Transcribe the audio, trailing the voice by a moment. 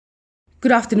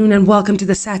Good afternoon and welcome to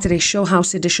the Saturday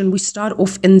Showhouse edition. We start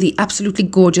off in the absolutely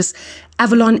gorgeous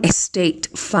Avalon estate.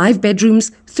 5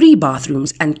 bedrooms, 3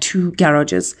 bathrooms and 2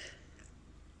 garages.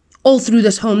 All through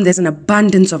this home there's an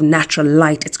abundance of natural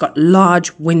light. It's got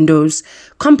large windows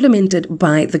complemented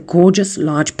by the gorgeous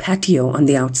large patio on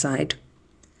the outside.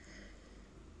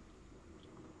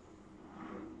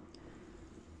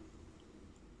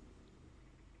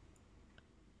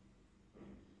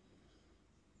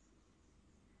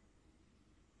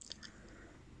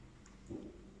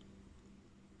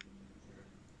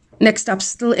 Next up,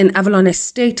 still in Avalon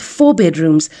Estate, 4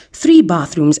 bedrooms, 3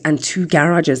 bathrooms and 2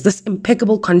 garages. This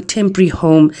impeccable contemporary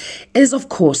home is of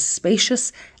course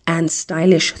spacious and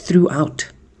stylish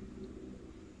throughout.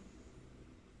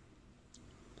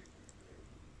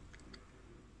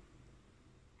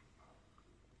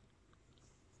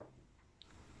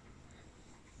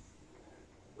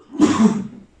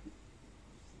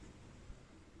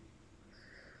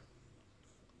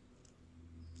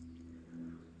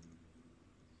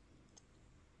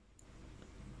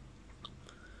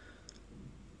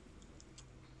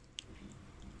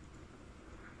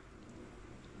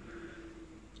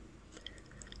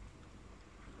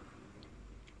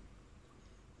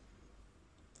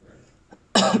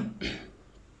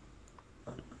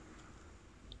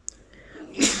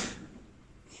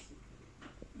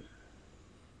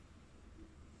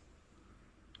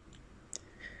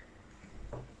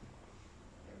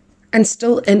 And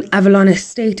still in Avalon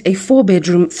Estate, a 4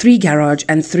 bedroom, 3 garage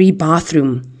and 3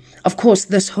 bathroom. Of course,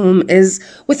 this home is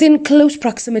within close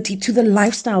proximity to the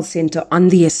lifestyle center on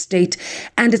the estate,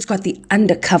 and it's got the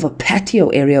undercover patio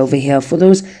area over here for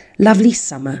those lovely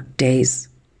summer days.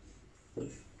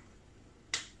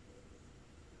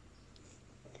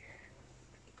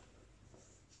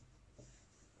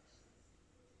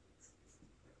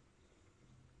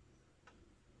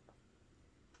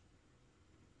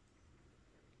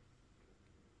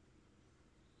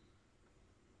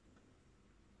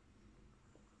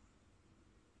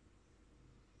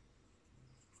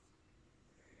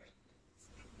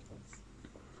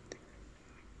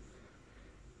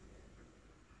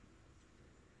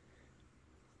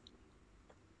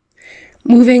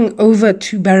 Moving over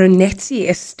to Baronetcy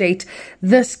Estate,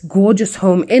 this gorgeous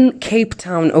home in Cape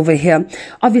Town over here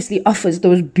obviously offers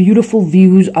those beautiful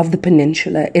views of the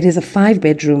peninsula. It is a 5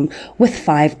 bedroom with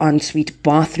 5 ensuite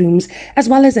bathrooms as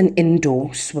well as an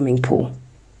indoor swimming pool.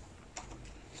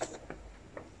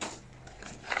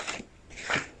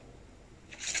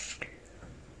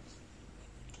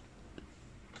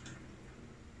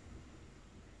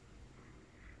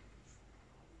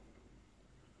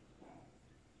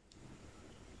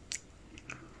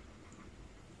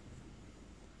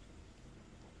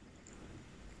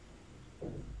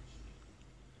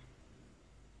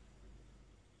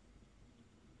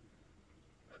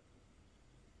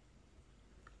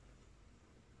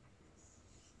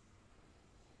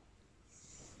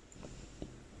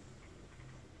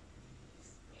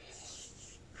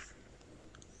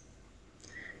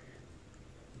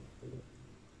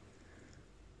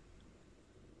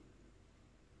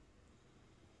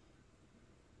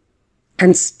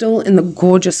 And still in the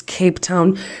gorgeous Cape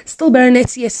Town, still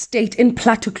Baronetcy Estate in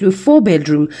Plattekloof, 4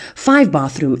 bedroom, 5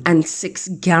 bathroom and 6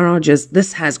 garages.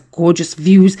 This has gorgeous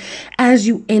views. As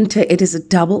you enter, it is a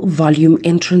double volume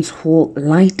entrance hall,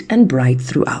 light and bright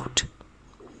throughout.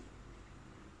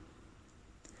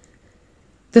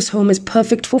 This home is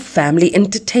perfect for family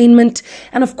entertainment,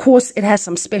 and of course it has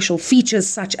some special features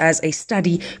such as a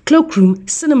study, cloakroom,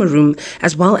 cinema room,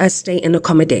 as well as stay-in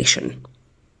accommodation.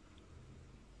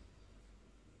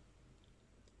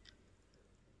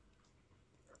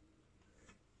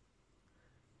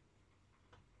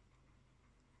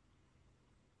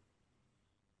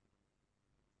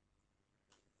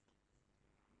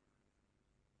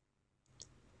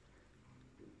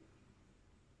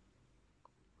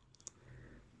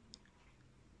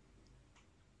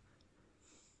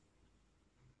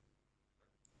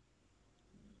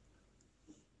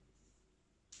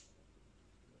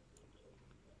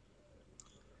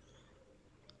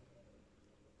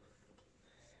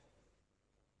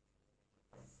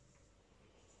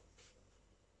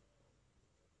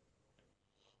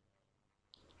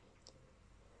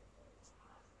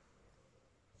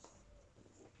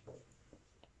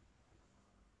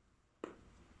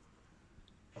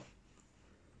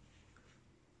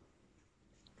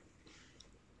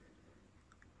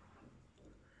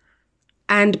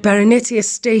 And Baronetcy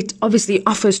Estate obviously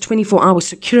offers 24-hour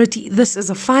security. This is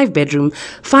a 5 bedroom,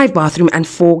 5 bathroom and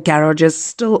 4 garages,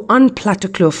 still on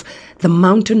Plattekloof, the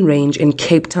mountain range in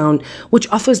Cape Town, which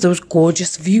offers those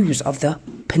gorgeous views of the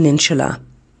peninsula.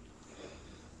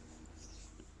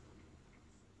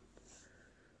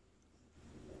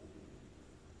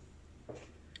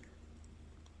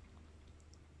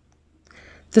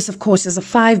 This, of course, is a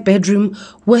 5-bedroom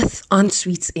with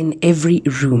en-suites in every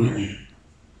room.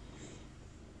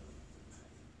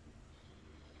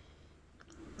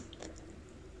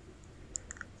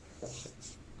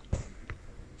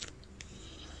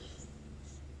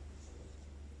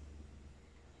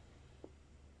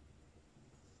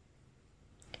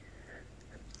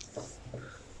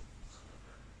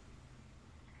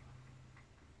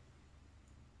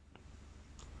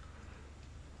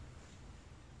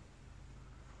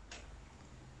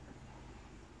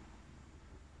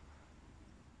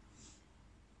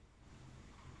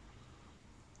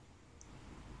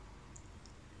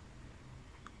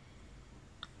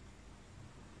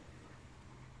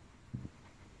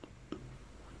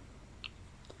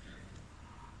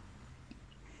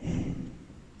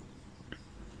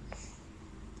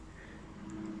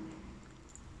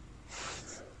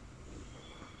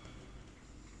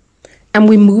 And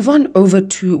we move on over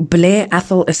to Blair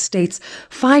Atholl Estates,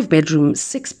 5 bedrooms,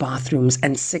 6 bathrooms,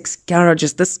 and 6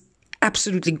 garages. This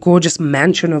absolutely gorgeous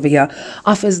mansion over here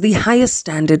offers the highest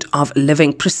standard of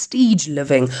living, prestige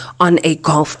living on a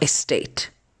golf estate.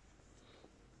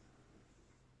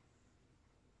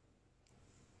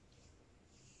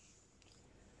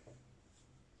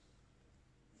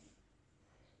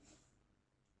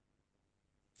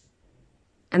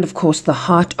 And of course, the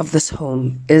heart of this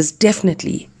home is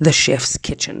definitely the chef's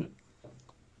kitchen.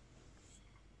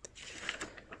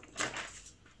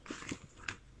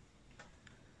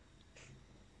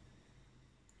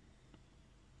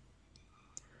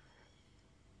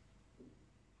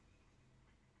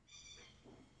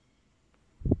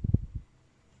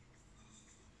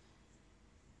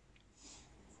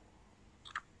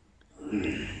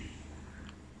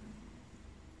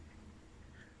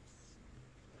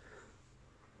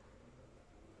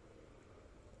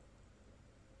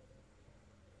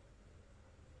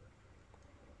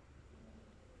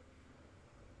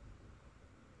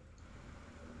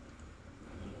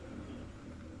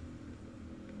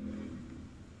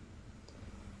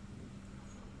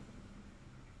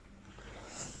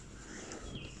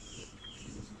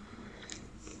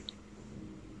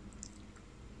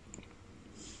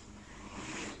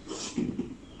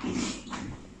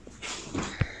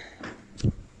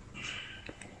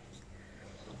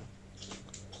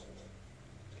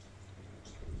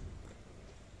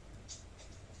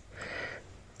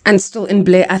 And still in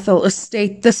Blair Atholl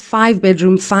Estate, this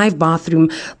 5-bedroom, 5-bathroom,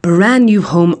 brand new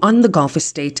home on the golf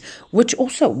estate, which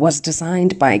also was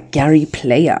designed by Gary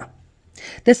Player.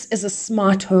 This is a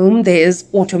smart home. There is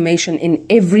automation in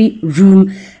every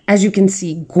room. As you can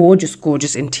see, gorgeous,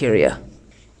 gorgeous interior.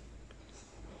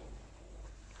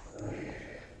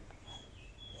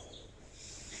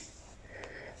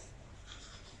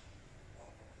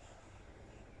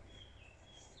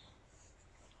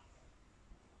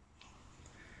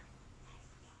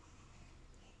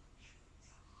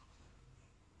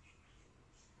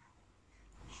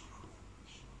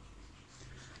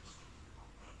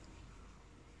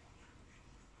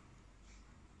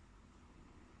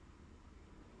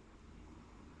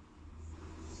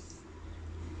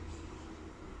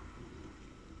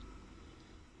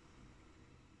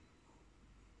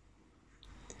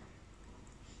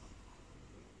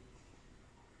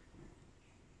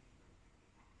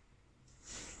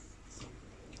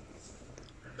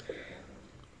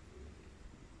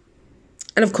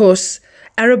 And of course,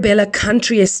 Arabella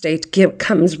Country Estate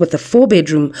comes with a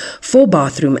 4-bedroom,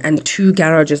 4-bathroom, and 2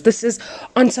 garages. This is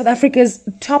on South Africa's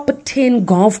top 10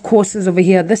 golf courses over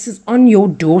here. This is on your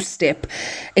doorstep.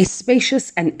 A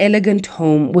spacious and elegant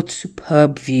home with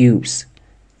superb views.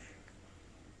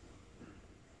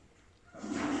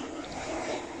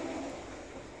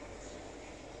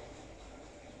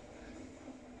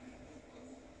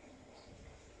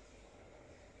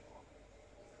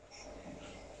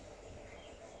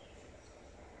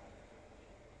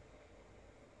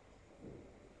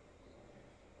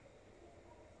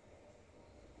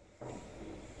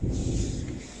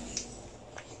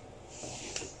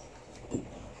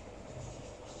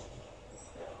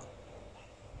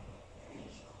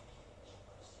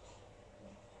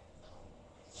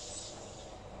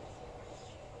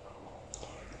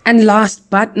 And last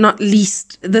but not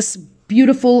least, this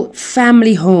beautiful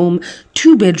family home,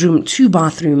 2-bedroom, 2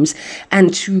 bathrooms,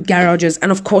 and 2 garages.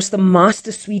 And of course, the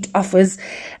master suite offers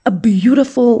a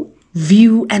beautiful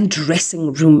view and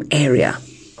dressing room area.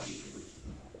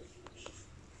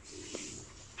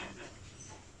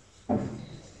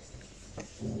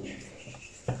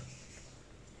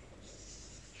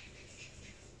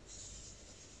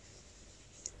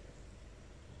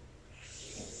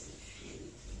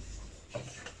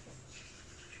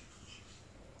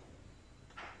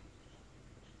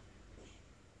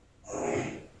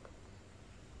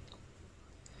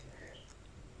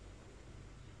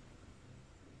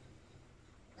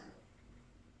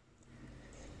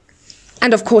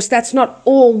 And of course, that's not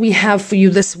all we have for you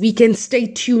this weekend. Stay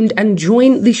tuned and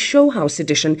join the Showhouse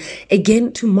edition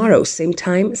again tomorrow. Same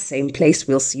time, same place.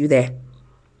 We'll see you there.